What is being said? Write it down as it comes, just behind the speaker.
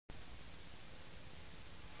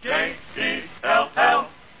J-E-L-L-O.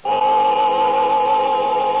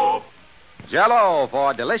 Jell-O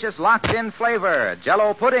for delicious locked-in flavor.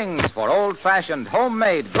 Jell-O puddings for old-fashioned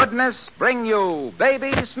homemade goodness bring you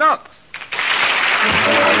Baby Snooks.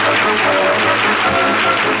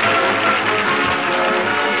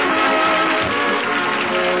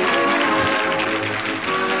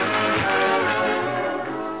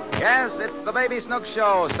 Yes, it's the Baby Snooks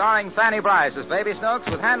Show, starring Fanny Brice as Baby Snooks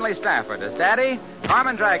with Hanley Stafford as Daddy,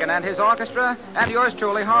 Carmen Dragon and his orchestra, and yours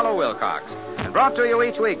truly, Harlow Wilcox. And brought to you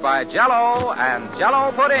each week by Jell-O and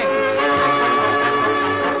Jell-O puddings.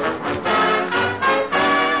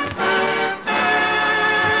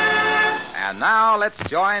 And now let's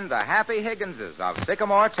join the happy Higginses of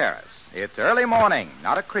Sycamore Terrace. It's early morning.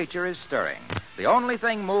 Not a creature is stirring. The only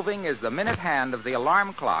thing moving is the minute hand of the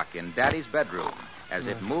alarm clock in Daddy's bedroom as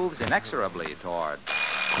it moves inexorably toward...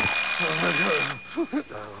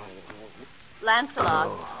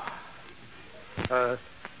 Lancelot.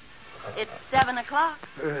 It's 7 o'clock.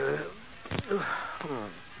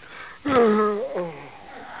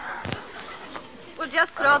 Well,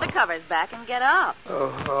 just throw the covers back and get up.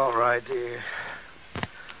 Oh, all right, dear.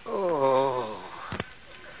 Oh,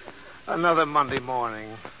 another Monday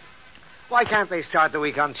morning. Why can't they start the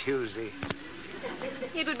week on Tuesday?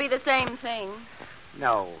 It would be the same thing.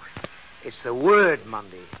 No, it's the word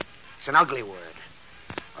Monday. It's an ugly word.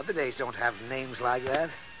 Other days don't have names like that.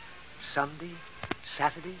 Sunday,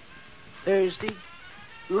 Saturday, Thursday.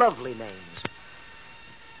 Lovely names.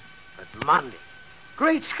 But Monday.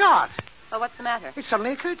 Great Scott. Well, what's the matter? It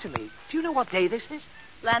suddenly occurred to me. Do you know what day this is?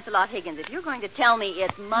 Lancelot Higgins, if you're going to tell me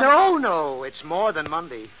it's Monday... No, it's more than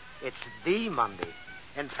Monday. It's the Monday.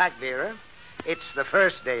 In fact, Vera, it's the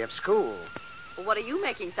first day of school. Well, what are you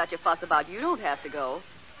making such a fuss about? You don't have to go.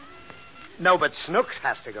 No, but Snooks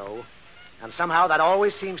has to go. And somehow that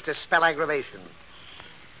always seems to spell aggravation.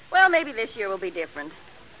 Well, maybe this year will be different.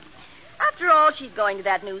 After all, she's going to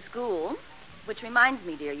that new school. Which reminds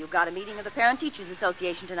me, dear, you've got a meeting of the Parent-Teachers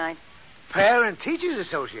Association tonight. Parent-Teachers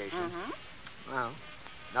Association? Mm-hmm. Well,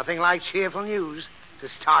 nothing like cheerful news to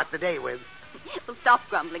start the day with. Well, stop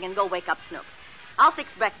grumbling and go wake up Snooks. I'll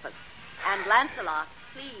fix breakfast. And Lancelot,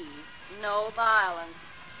 please, no violence.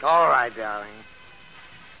 All right, darling.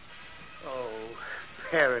 Oh,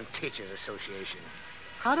 Parent-Teachers Association.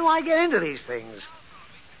 How do I get into these things?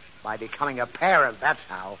 By becoming a parent, that's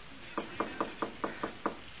how.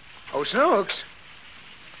 Oh, Snooks.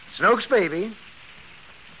 Snooks, baby.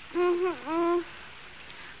 Huh?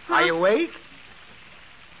 Are you awake?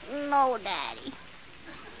 No, Daddy.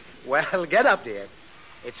 Well, get up, dear.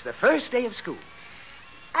 It's the first day of school.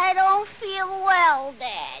 I don't feel well,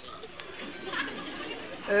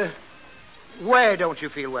 Daddy. Where don't you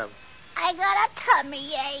feel well? I got a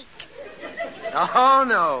tummy ache. Oh,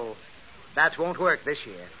 no. That won't work this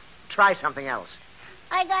year. Try something else.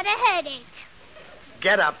 I got a headache.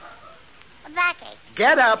 Get up. A backache.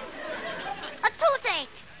 Get up. A toothache.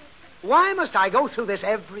 Why must I go through this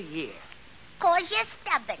every year? 'Cause you're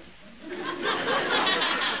stubborn.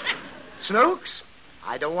 Snooks,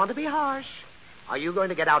 I don't want to be harsh. Are you going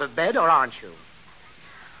to get out of bed or aren't you?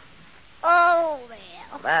 Oh,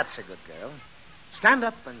 well. That's a good girl. Stand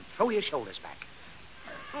up and throw your shoulders back.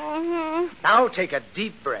 Mm-hmm. Now take a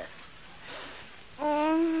deep breath.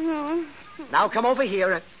 Mm-hmm. Now come over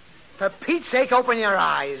here and, for Pete's sake, open your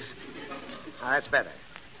eyes. Now, that's better.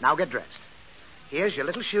 Now get dressed. Here's your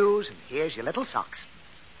little shoes and here's your little socks.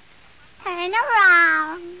 Turn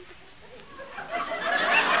around.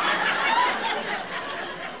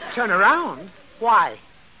 Turn around? Why?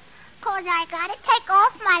 'Cause I gotta take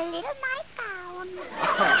off my little nightgown.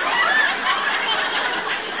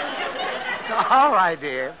 All right,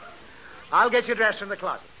 dear. I'll get your dress from the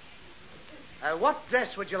closet. What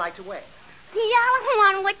dress would you like to wear? The yellow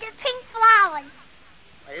one with the pink flowers.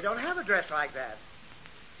 You don't have a dress like that.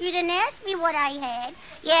 You didn't ask me what I had.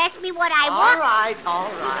 You asked me what I want.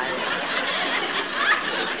 All right.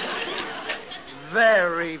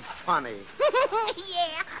 Very funny.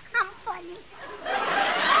 Yeah, I'm funny.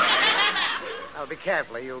 Now, be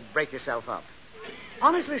careful. You'll break yourself up.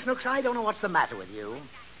 Honestly, Snooks, I don't know what's the matter with you.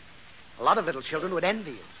 A lot of little children would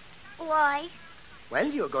envy you. Why? Well,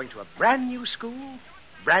 you're going to a brand new school,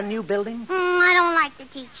 brand new building. I don't like the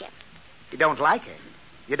teacher. You don't like her.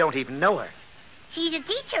 You don't even know her. She's a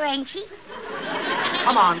teacher, ain't she?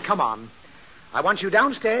 Come on. I want you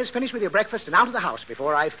downstairs, finish with your breakfast, and out of the house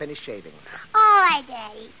before I finish shaving. All right,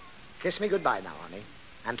 Daddy. Kiss me goodbye now, honey.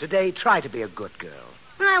 And today, try to be a good girl.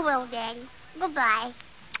 I will, Daddy. Goodbye.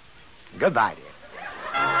 Goodbye, dear.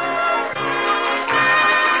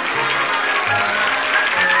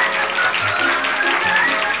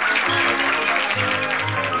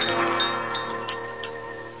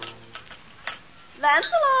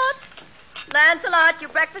 your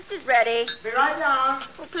breakfast is ready. Be right down.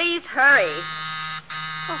 Well, please hurry.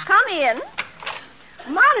 Well, come in.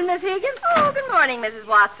 Morning, Miss Higgins. Oh, good morning, Mrs.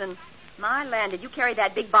 Watson. My land, did you carry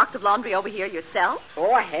that big box of laundry over here yourself?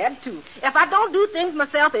 Oh, I had to. If I don't do things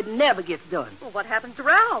myself, it never gets done. Well, what happened to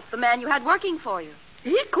Ralph, the man you had working for you?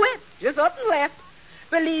 He quit, just up and left.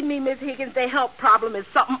 Believe me, Miss Higgins, the help problem is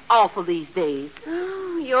something awful these days.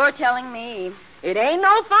 Oh, you're telling me. It ain't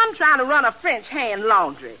no fun trying to run a French hand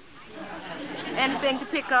laundry. Anything to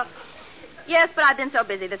pick up? Yes, but I've been so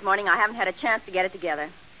busy this morning I haven't had a chance to get it together.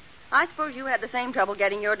 I suppose you had the same trouble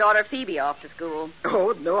getting your daughter Phoebe off to school.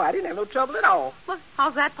 Oh, no, I didn't have no trouble at all. Well,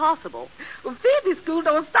 how's that possible? Well, Phoebe's school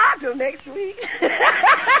don't start till next week. She's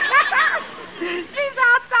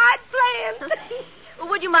outside playing. Well,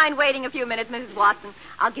 would you mind waiting a few minutes, Mrs. Watson?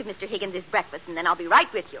 I'll give Mr. Higgins his breakfast, and then I'll be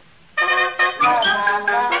right with you.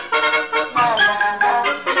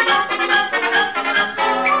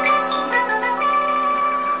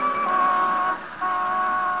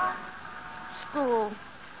 School.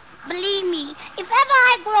 Believe me, if ever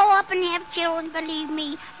I grow up and have children, believe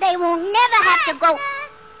me, they won't never have to go.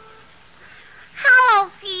 Hello,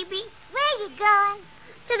 Phoebe. Where you going?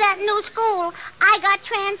 To that new school. I got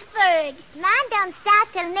transferred. Mine don't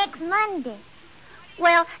start till next Monday.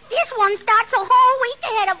 Well, this one starts a whole week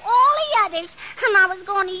ahead of all the others, and I was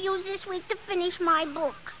going to use this week to finish my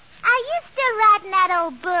book. Are you still writing that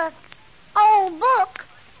old book? Old book?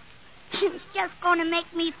 It's just going to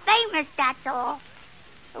make me famous, that's all.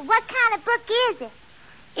 What kind of book is it?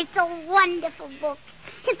 It's a wonderful book.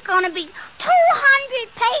 It's going to be 200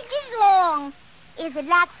 pages long. Is it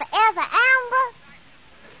like Forever Amber?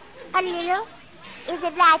 A little. Is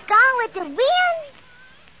it like Gone with the Wind?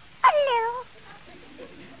 A little.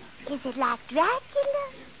 Is it like Dracula?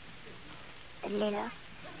 A little.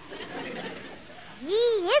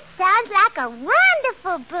 Gee, it sounds like a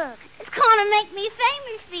wonderful book. It's going to make me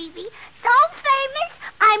famous, Phoebe. So famous,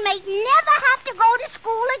 I may never have to go to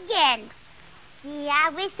school again. Gee, I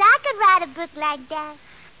wish I could write a book like that.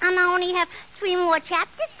 And I only have 3 more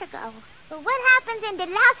chapters to go. But what happens in the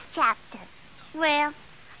last chapter? Well,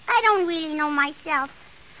 I don't really know myself.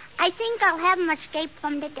 I think I'll have him escape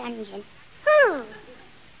from the dungeon. Who?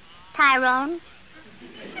 Tyrone.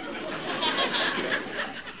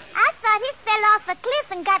 I thought he fell off a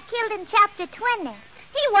cliff and got killed in chapter 20.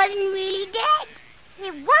 He wasn't really dead. He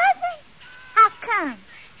wasn't? How come?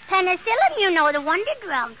 Penicillin, you know, the wonder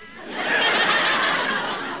drug.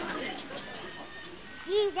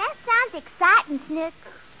 Gee, that sounds exciting, Snook.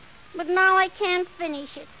 But now I can't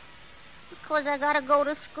finish it. Because I gotta go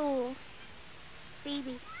to school.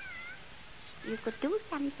 Phoebe, you could do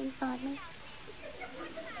something for me.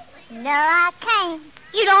 No, I can't.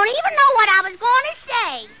 You don't even know what I was going to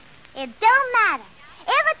say. It don't matter.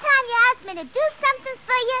 Every time you ask me to do something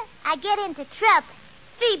for you, I get into trouble.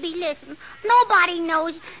 Phoebe, listen. Nobody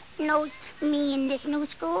knows me in this new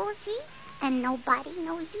school, see? And nobody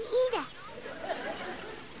knows you either.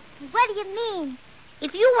 What do you mean?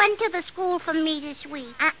 If you went to the school for me this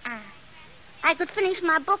week, I could finish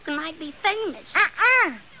my book and I'd be famous.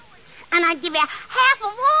 And I'd give you half of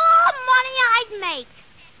all the money I'd make.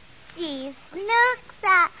 Gee, Snooks,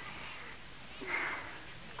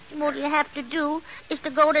 What you have to do is to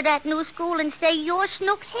go to that new school and say you're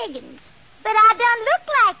Snooks Higgins. But I don't look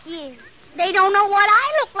like you. They don't know what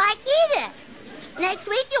I look like either. Next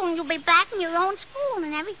week you'll be back in your own school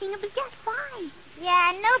and everything will be just fine. Yeah,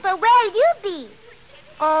 I know, but where'll you be?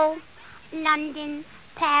 Oh, London,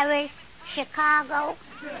 Paris, Chicago.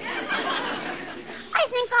 I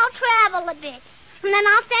think I'll travel a bit, and then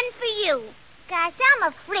I'll send for you. Gosh, I'm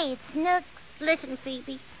afraid, Snooks. Listen,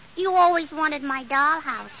 Phoebe, you always wanted my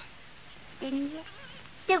dollhouse, didn't you?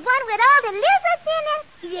 The one with all the lizards in it?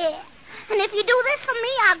 Yeah. And if you do this for me,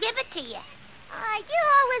 I'll give it to you. You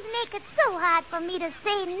always make it so hard for me to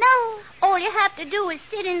say no. All you have to do is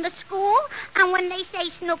sit in the school, and when they say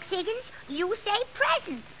Snooks Higgins, you say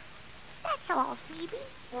present. That's all, Phoebe.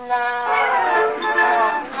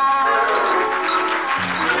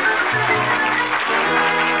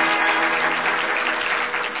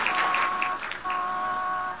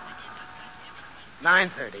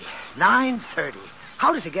 9:30. 9:30.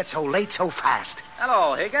 How does it get so late so fast?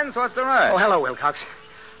 Hello, Higgins. What's the rush? Oh, hello, Wilcox.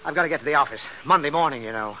 I've got to get to the office. Monday morning,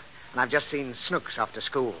 you know. And I've just seen Snooks off to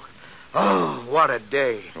school. Oh, what a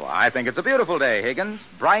day. Well, I think it's a beautiful day, Higgins.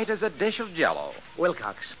 Bright as a dish of Jell-O.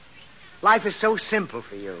 Wilcox, life is so simple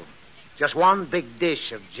for you. Just one big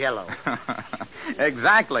dish of Jell-O.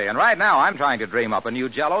 Exactly. And right now I'm trying to dream up a new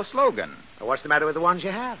Jell-O slogan. Well, what's the matter with the ones you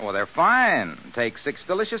have? Well, they're fine. Take 6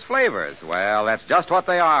 delicious flavors. Well, that's just what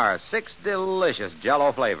they are. 6 delicious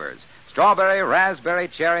Jell-O flavors. Strawberry, raspberry,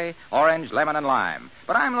 cherry, orange, lemon, and lime.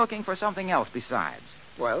 But I'm looking for something else besides.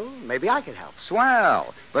 Well, maybe I can help.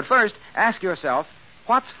 Swell. But first, ask yourself,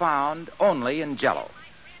 what's found only in Jell-O?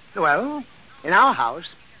 Well, in our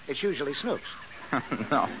house, it's usually Snooks.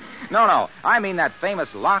 No. I mean that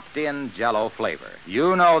famous locked-in Jell-O flavor.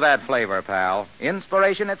 You know that flavor, pal.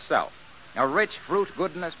 Inspiration itself. A rich fruit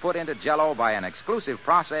goodness put into Jell-O by an exclusive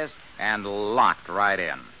process and locked right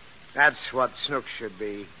in. That's what Snooks should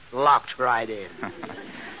be. Locked right in.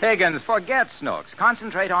 Higgins, forget Snooks.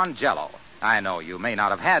 Concentrate on Jell-O. I know you may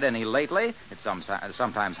not have had any lately. It's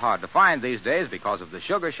sometimes hard to find these days because of the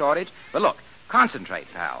sugar shortage. But look,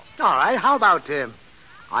 concentrate, pal. All right, how about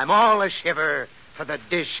I'm all a shiver for the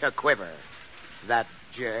dish a quiver. That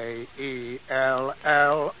Jell-O.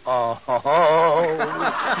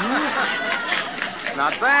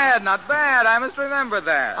 Not bad. I must remember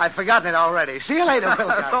that. I've forgotten it already. See you later,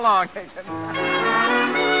 Philip. So long, Higgins.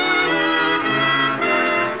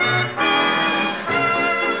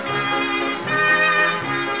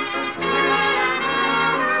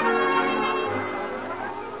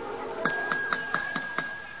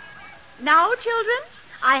 Now, children,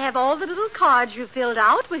 I have all the little cards you filled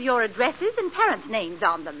out with your addresses and parents' names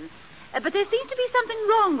on them. But there seems to be something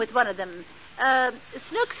wrong with one of them.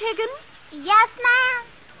 Snooks Higgins? Yes,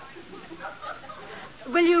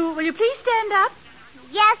 ma'am. Will you please stand up?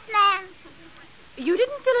 Yes, ma'am. You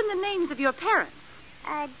didn't fill in the names of your parents.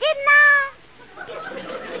 Didn't I?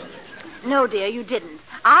 No, dear, you didn't.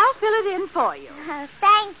 I'll fill it in for you.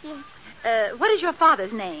 Thank you. What is your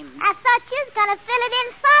father's name? I thought you was going to fill it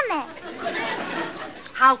in for me.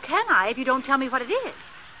 How can I if you don't tell me what it is?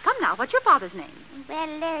 Come now, what's your father's name? Well,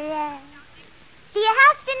 do you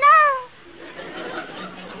have to know?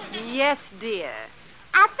 Yes, dear.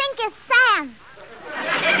 I think it's Sam.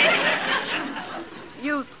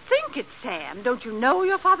 You think it's Sam. Don't you know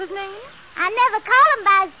your father's name? I never call him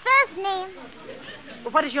by his first name.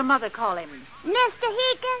 What does your mother call him? Mr.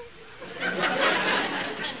 Higgins.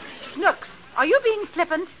 Snooks, are you being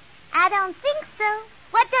flippant? I don't think so.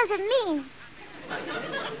 What does it mean?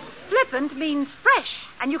 Flippant means fresh,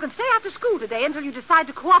 and you can stay after school today until you decide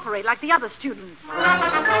to cooperate like the other students.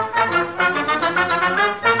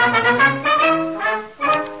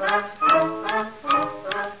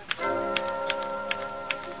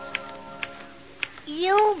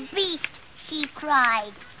 You beast, she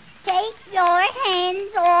cried. Take your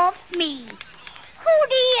hands off me. Who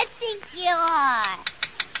do you think you are?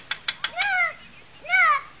 Snook!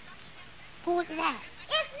 Snook! Who's that?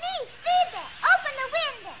 It's me, Phoebe. Open the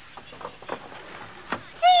window.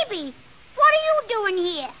 Phoebe, what are you doing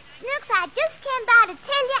here? Snooks, I just came by to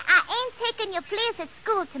tell you I ain't taking your place at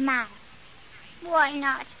school tomorrow. Why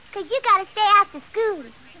not? 'Cause you gotta stay after school.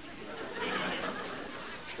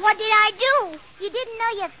 What did I do? You didn't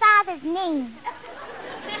know your father's name.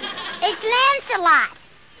 It's Lancelot.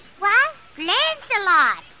 What?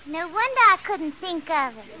 Lancelot. No wonder I couldn't think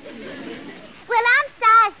of it. Well, I'm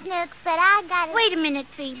sorry, Snooks, but I gotta... Wait a minute,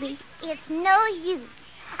 Phoebe. It's no use.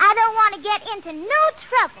 I don't want to get into no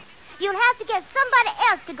trouble. You'll have to get somebody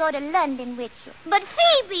else to go to London with you. But,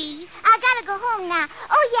 Phoebe, I gotta go home now.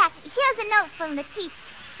 Oh, yeah, here's a note from the teacher.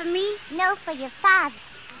 For me? No, for your father.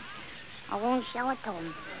 I won't show it to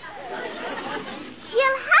him.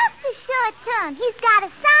 You'll have to show it to him. He's got to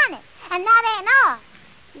sign it, and that ain't all.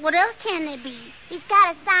 What else can it be? He's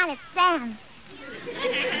got to sign it, Sam.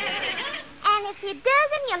 And if he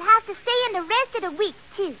doesn't, you'll have to stay in the rest of the week,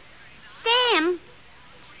 too. Sam?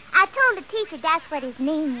 I told the teacher that's what his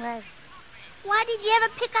name was. Why did you ever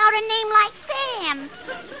pick out a name like Sam?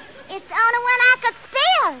 It's the only one I could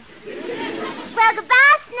spell. Well,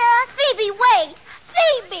 goodbye, Snook. Phoebe, wait.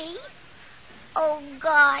 Phoebe! Oh,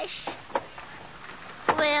 gosh.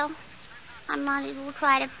 Well, I might as well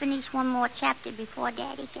try to finish one more chapter before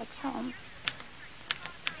Daddy gets home.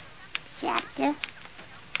 Chapter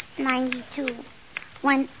 92.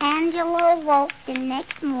 When Angela woke the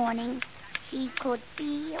next morning, she could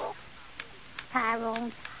feel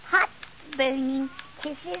Tyrone's hot, burning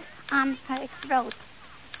kisses on her throat.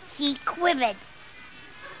 She quivered.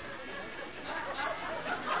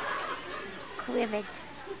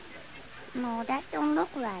 No, that don't look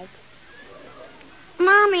right.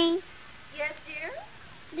 Mommy. Yes, dear?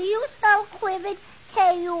 Do you spell quivered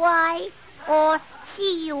K-U-I or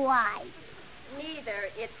C-U-I? Neither.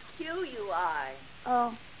 It's Q-U-I.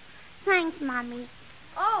 Oh, thanks, Mommy.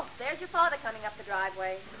 Oh, there's your father coming up the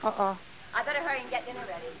driveway. Uh-oh. I better hurry and get dinner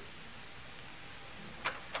ready.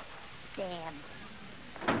 Sam.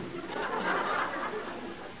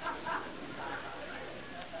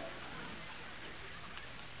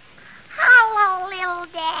 Hello, little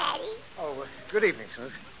Daddy. Oh, good evening,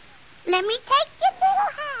 Snooks. Let me take your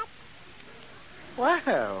little hat.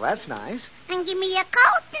 Well, that's nice. And give me your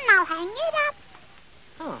coat, and I'll hang it up.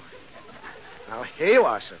 Oh. Well, here you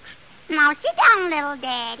are, Snooks. Now sit down, little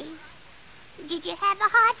daddy. Did you have a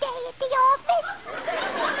hard day at the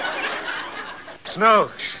office?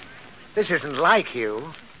 Snooks, this isn't like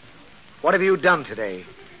you. What have you done today?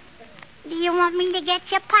 Do you want me to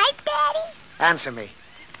get your pipe, Daddy? Answer me.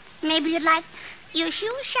 Maybe you'd like your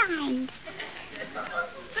shoes shined.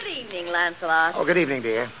 Good evening, Lancelot. Oh, good evening,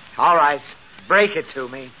 dear. All right. Break it to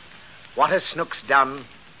me. What has Snooks done?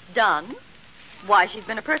 Done? Why, she's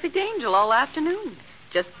been a perfect angel all afternoon.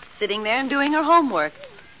 Just sitting there and doing her homework.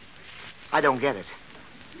 I don't get it.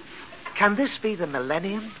 Can this be the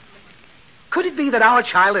millennium? Could it be that our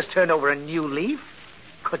child has turned over a new leaf?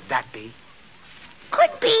 Could that be?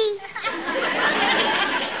 Could be.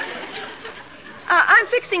 I'm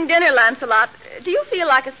fixing dinner, Lancelot. Do you feel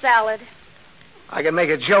like a salad? I can make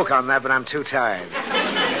a joke on that, but I'm too tired.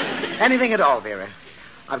 Anything at all, Vera.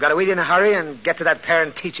 I've got to eat in a hurry and get to that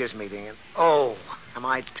parent-teachers meeting. And, oh, am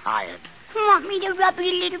I tired. Want me to rub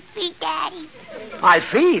your little feet, Daddy? My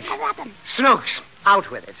feet? I'll rub them. Snooks, out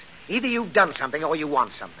with it. Either you've done something or you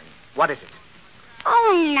want something. What is it?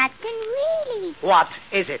 Oh, nothing really. What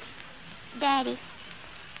is it? Daddy,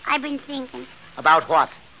 I've been thinking. About what?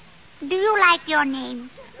 Do you like your name?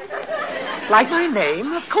 Like my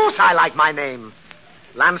name? Of course I like my name.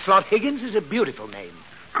 Lancelot Higgins is a beautiful name.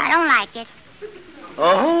 I don't like it.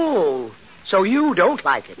 Oh, so you don't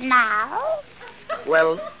like it? No.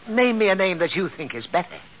 Well, name me a name that you think is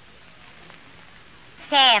better.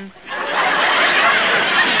 Sam.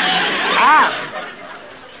 Sam?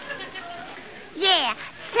 Yeah,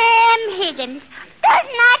 Sam Higgins.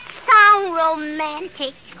 Doesn't that sound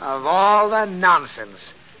romantic? Of all the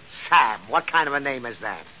nonsense. Sam, what kind of a name is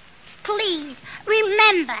that? Please,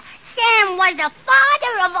 remember, Sam was the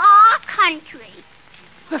father of our country.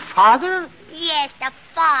 The father? Yes, the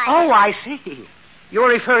father. Oh, I see. You're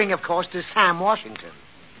referring, of course, to Sam Washington.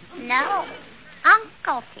 No,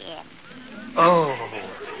 Uncle Sam. Oh.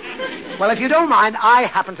 Well, if you don't mind, I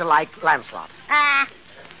happen to like Lancelot.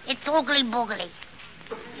 It's Oogly Boogly.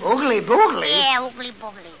 Oogly Boogly? Yeah, Oogly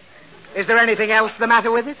Boogly. Is there anything else the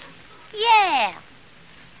matter with it? Yeah.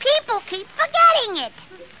 People keep forgetting it.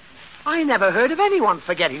 I never heard of anyone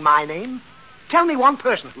forgetting my name. Tell me one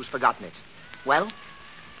person who's forgotten it. Well?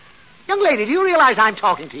 Young lady, do you realize I'm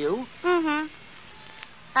talking to you? Mm-hmm.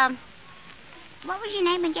 What was your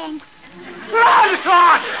name again?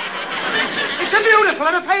 Lancelot! It's a beautiful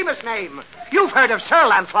and a famous name. You've heard of Sir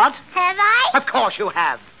Lancelot. Have I? Of course you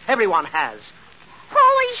have. Everyone has. Who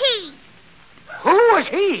was he? Who was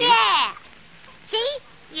he? Yeah. See?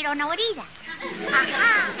 You don't know it either.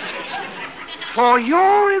 For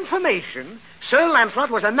your information, Sir Lancelot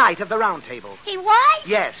was a knight of the Round Table. He was?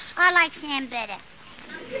 Yes. I like Sam better.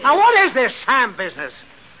 Now, what is this Sam business?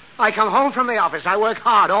 I come home from the office. I work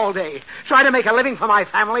hard all day, try to make a living for my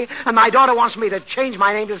family, and my daughter wants me to change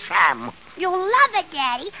my name to Sam. You'll love it,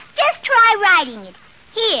 Daddy. Just try writing it.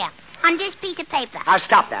 Here, on this piece of paper. Now,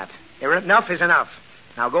 stop that. Enough is enough.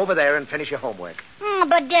 Now, go over there and finish your homework.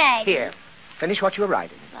 But, Dad... Here. Finish what you were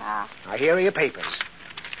writing. Now, here are your papers.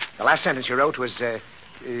 The last sentence you wrote was,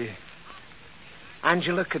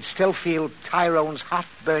 Angela could still feel Tyrone's hot,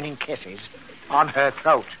 burning kisses on her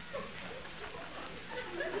throat.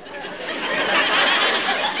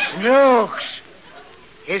 Snooks,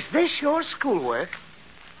 is this your schoolwork?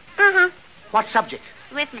 Uh-huh. What subject?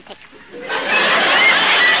 Arithmetic.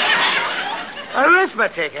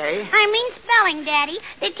 Arithmetic, eh? I mean spelling, Daddy.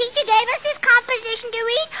 The teacher gave us this composition to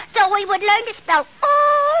read so we would learn to spell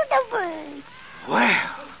all the words. Well,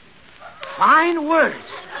 fine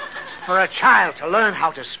words for a child to learn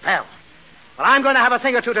how to spell. Well, I'm going to have a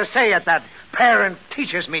thing or two to say at that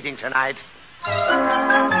parent-teachers meeting tonight.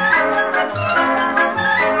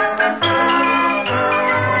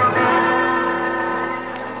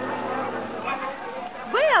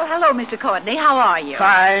 Well, hello, Mr. Courtney. How are you?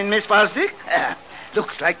 Fine, Miss Fosdick.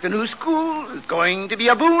 Looks like the new school is going to be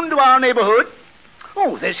a boon to our neighborhood.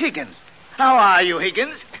 Oh, there's Higgins. How are you,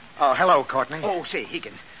 Higgins? Oh, hello, Courtney. Oh, say,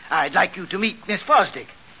 Higgins, I'd like you to meet Miss Fosdick.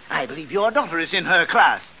 I believe your daughter is in her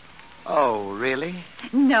class. Oh, really?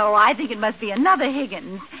 No, I think it must be another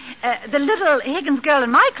Higgins. The little Higgins girl in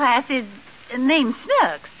my class is named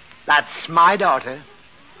Snooks. That's my daughter.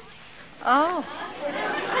 Oh.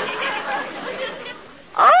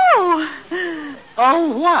 Oh.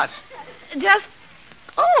 Oh, what? Just...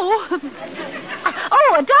 Oh.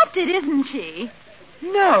 Oh, adopted, isn't she?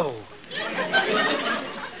 No.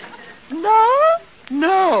 No?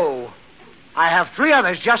 No. I have 3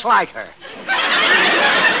 others just like her.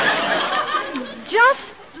 Just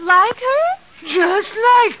like her? Just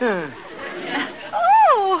like her.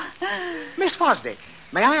 Oh. Miss Fosdick,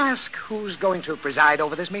 may I ask who's going to preside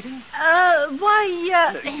over this meeting?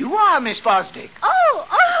 You are Miss Fosdick. Oh,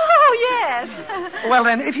 yes. Well,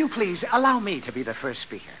 then, if you please, allow me to be the first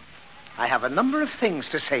speaker. I have a number of things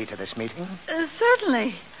to say to this meeting.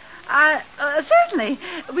 Certainly. Certainly.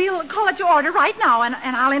 We'll call it to order right now, and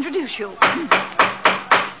I'll introduce you.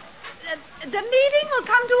 The meeting will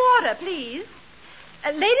come to order, please.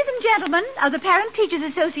 Ladies and gentlemen of the Parent Teachers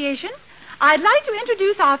Association, I'd like to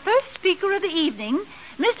introduce our first speaker of the evening,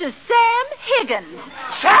 Mr. Sam Higgins.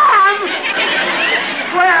 Sam!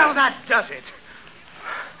 Well, that does it.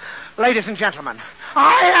 Ladies and gentlemen,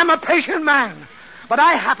 I am a patient man, but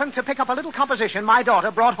I happened to pick up a little composition my daughter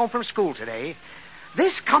brought home from school today.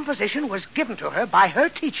 This composition was given to her by her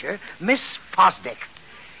teacher, Miss Fosdick.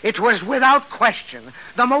 It was without question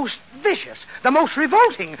the most vicious, the most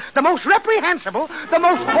revolting, the most reprehensible, the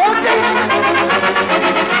most audacious.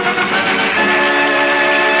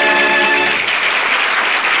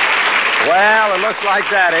 Well, it looks like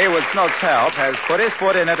Daddy, with Snook's help, has put his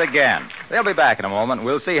foot in it again. They'll be back in a moment.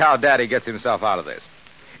 We'll see how Daddy gets himself out of this.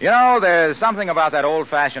 You know, there's something about that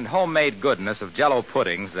old-fashioned homemade goodness of Jell-O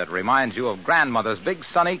puddings that reminds you of Grandmother's big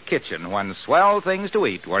sunny kitchen when swell things to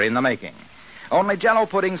eat were in the making. Only Jell-O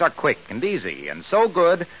puddings are quick and easy and so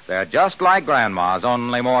good they're just like Grandma's,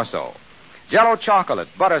 only more so. Jell-O chocolate,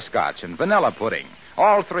 butterscotch, and vanilla pudding,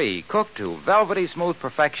 all three cooked to velvety smooth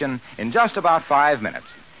perfection in just about 5 minutes.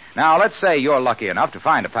 Now, let's say you're lucky enough to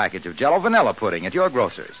find a package of Jell-O vanilla pudding at your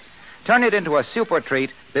grocer's. Turn it into a super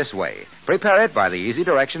treat this way. Prepare it by the easy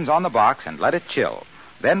directions on the box and let it chill.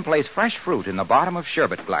 Then place fresh fruit in the bottom of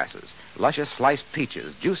sherbet glasses, luscious sliced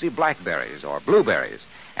peaches, juicy blackberries, or blueberries,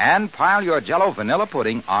 and pile your Jell-O vanilla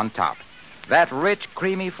pudding on top. That rich,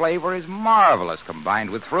 creamy flavor is marvelous combined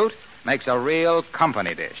with fruit, makes a real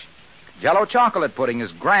company dish. Jell-O chocolate pudding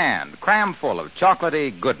is grand, cram full of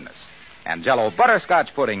chocolatey goodness. And Jell-O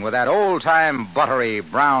butterscotch pudding with that old-time buttery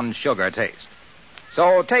brown sugar taste.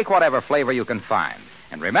 So take whatever flavor you can find.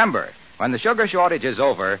 And remember, when the sugar shortage is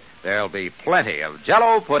over, there'll be plenty of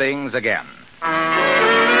Jell-O puddings again.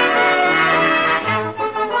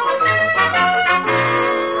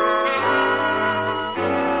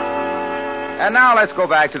 And now let's go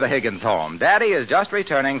back to the Higgins home. Daddy is just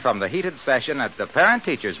returning from the heated session at the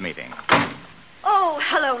parent-teachers meeting. Oh,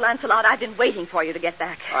 hello, Lancelot. I've been waiting for you to get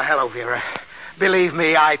back. Hello, Vera. Believe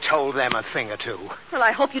me, I told them a thing or two. Well,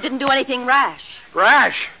 I hope you didn't do anything rash.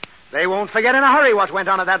 Rash? They won't forget in a hurry what went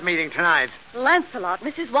on at that meeting tonight. Lancelot,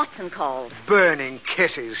 Mrs. Watson called. Burning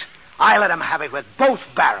kisses. I let them have it with both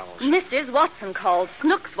barrels. Mrs. Watson called.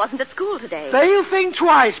 Snooks wasn't at school today. They'll think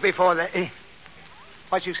twice before they...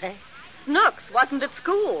 What'd you say? Snooks wasn't at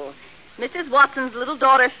school. Mrs. Watson's little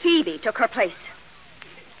daughter, Phoebe, took her place.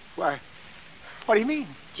 Why, what do you mean?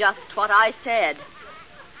 Just what I said.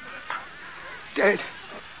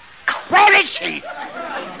 Where is she?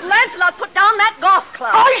 Lancelot, put down that golf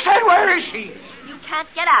club. I said, where is she? You can't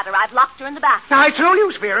get at her. I've locked her in the bathroom. Now, it's no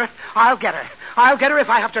use, Vera. I'll get her. I'll get her if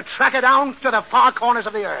I have to track her down to the far corners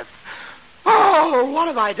of the earth. Oh, what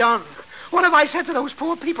have I done? What have I said to those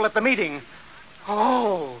poor people at the meeting?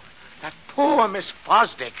 Oh, that poor Miss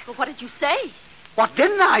Fosdick. Well, what did you say? What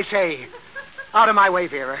didn't I say? Out of my way,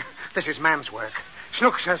 Vera. This is man's work.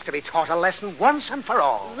 Snooks has to be taught a lesson once and for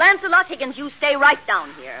all. Lancelot Higgins, you stay right down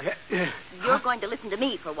here. You're going to listen to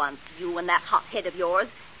me for once, you and that hot head of yours.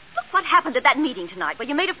 Look what happened at that meeting tonight where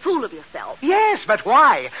you made a fool of yourself. Yes, but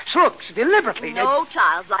why? Snooks deliberately... No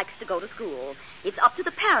child likes to go to school. It's up to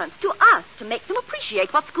the parents, to us, to make them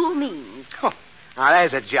appreciate what school means. Oh, now,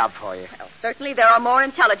 there's a job for you. Well, certainly there are more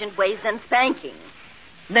intelligent ways than spanking.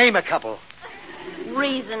 Name a couple.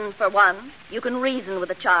 Reason, for one. You can reason with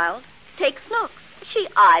a child. Take Snooks. She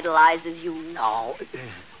idolizes you. Oh,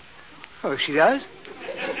 she does?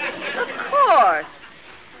 Of course.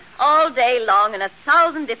 All day long in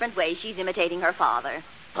 1,000 different ways she's imitating her father.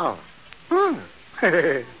 Oh. No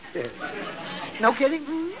kidding?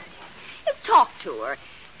 Mm-hmm. Talk to her.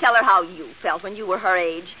 Tell her how you felt when you were her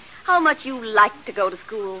age. How much you liked to go to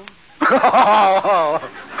school. What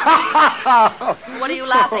are you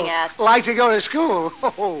laughing at? Like to go to school?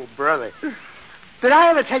 Oh, brother. Did I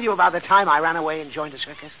ever tell you about the time I ran away and joined a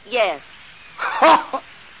circus? Yes.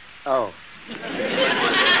 Oh.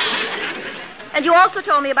 And you also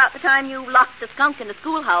told me about the time you locked a skunk in the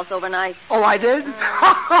schoolhouse overnight. Oh, I did?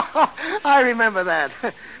 I remember that.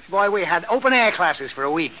 Boy, we had open-air classes for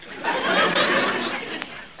a week.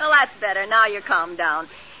 Well, that's better. Now you're calmed down.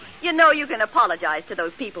 You know you can apologize to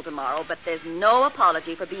those people tomorrow, but there's no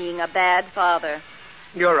apology for being a bad father.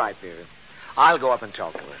 You're right, Vera. I'll go up and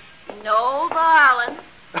talk to her. No violence.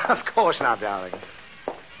 Of course not, darling.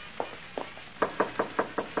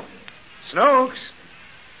 Snooks.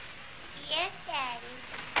 Yes,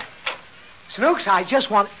 Daddy. Snooks, I just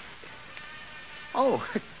want... Oh,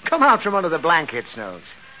 come out from under the blanket, Snooks.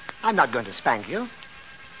 I'm not going to spank you.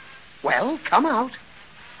 Well, come out.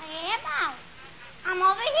 I am out. I'm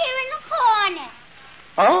over here in the corner.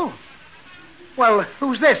 Oh. Well,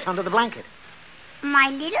 who's this under the blanket? My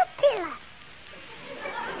little pillow.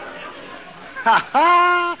 Ha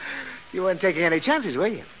ha! You weren't taking any chances, were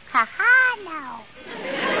you? Ha ha, no.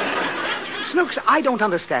 Snooks, I don't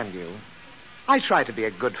understand you. I try to be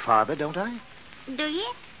a good father, don't I? Do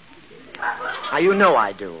you? Now, you know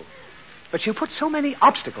I do. But you put so many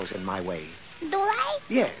obstacles in my way. Do I?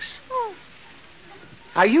 Yes. Oh.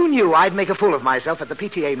 Now, you knew I'd make a fool of myself at the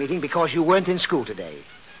PTA meeting because you weren't in school today.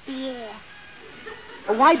 Yeah.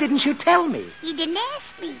 Well, why didn't you tell me? You didn't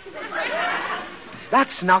ask me.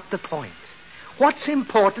 That's not the point. What's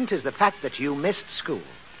important is the fact that you missed school.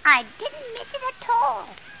 I didn't miss it at all.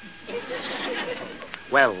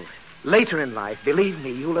 Well, later in life, believe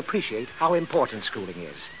me, you'll appreciate how important schooling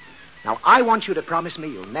is. Now, I want you to promise me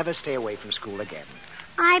you'll never stay away from school again.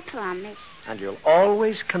 I promise. And you'll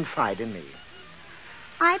always confide in me.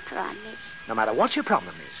 I promise. No matter what your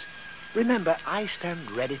problem is, remember, I stand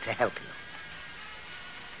ready to help you.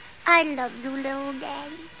 I love you, little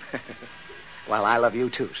Daddy. Well, I love you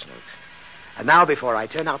too, Snooks. And now, before I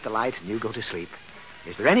turn out the light and you go to sleep,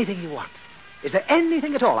 is there anything you want? Is there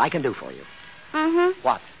anything at all I can do for you? Mm-hmm.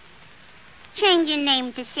 What? Change your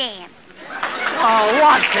name to Sam. Oh,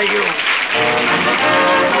 what's the use?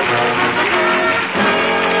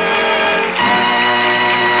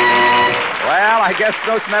 Well, I guess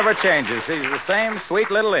Snooks never changes. She's the same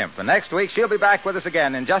sweet little imp. And next week, she'll be back with us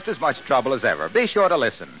again in just as much trouble as ever. Be sure to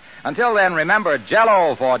listen. Until then, remember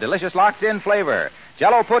Jell-O for delicious locked-in flavor.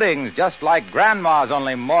 Jell-O puddings, just like Grandma's,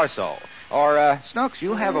 only more so. Or, Snooks,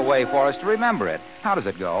 you have a way for us to remember it. How does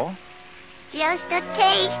it go? Just a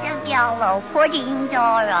taste of Jell-O puddings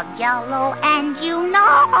or of Jell-O, and you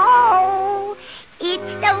know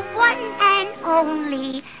it's the one and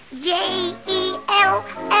only Jell-O.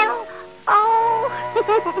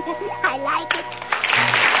 I like it.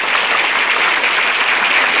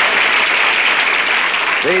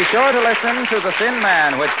 Be sure to listen to The Thin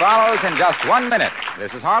Man, which follows in just 1 minute.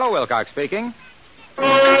 This is Harlow Wilcox speaking.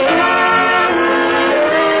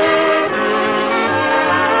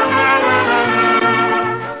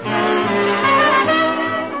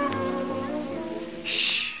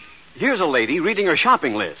 Shh. Here's a lady reading her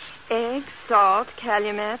shopping list. Egg, salt,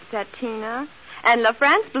 calumet, satina, and La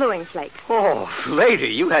France bluing flakes. Oh, lady,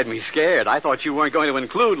 you had me scared. I thought you weren't going to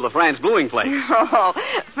include La France bluing flakes. Oh,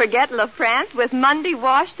 forget La France with Monday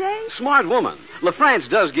wash day? Smart woman. La France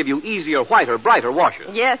does give you easier, whiter, brighter washes.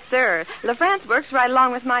 Yes, sir. La France works right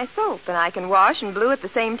along with my soap, and I can wash and blue at the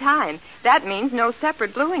same time. That means no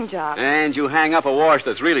separate bluing job. And you hang up a wash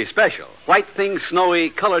that's really special. White things snowy,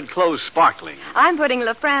 colored clothes sparkling. I'm putting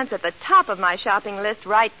La France at the top of my shopping list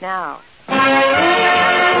right now.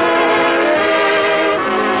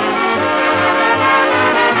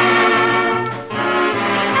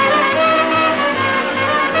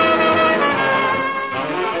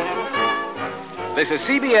 This is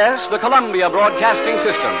CBS, the Columbia Broadcasting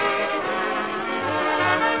System.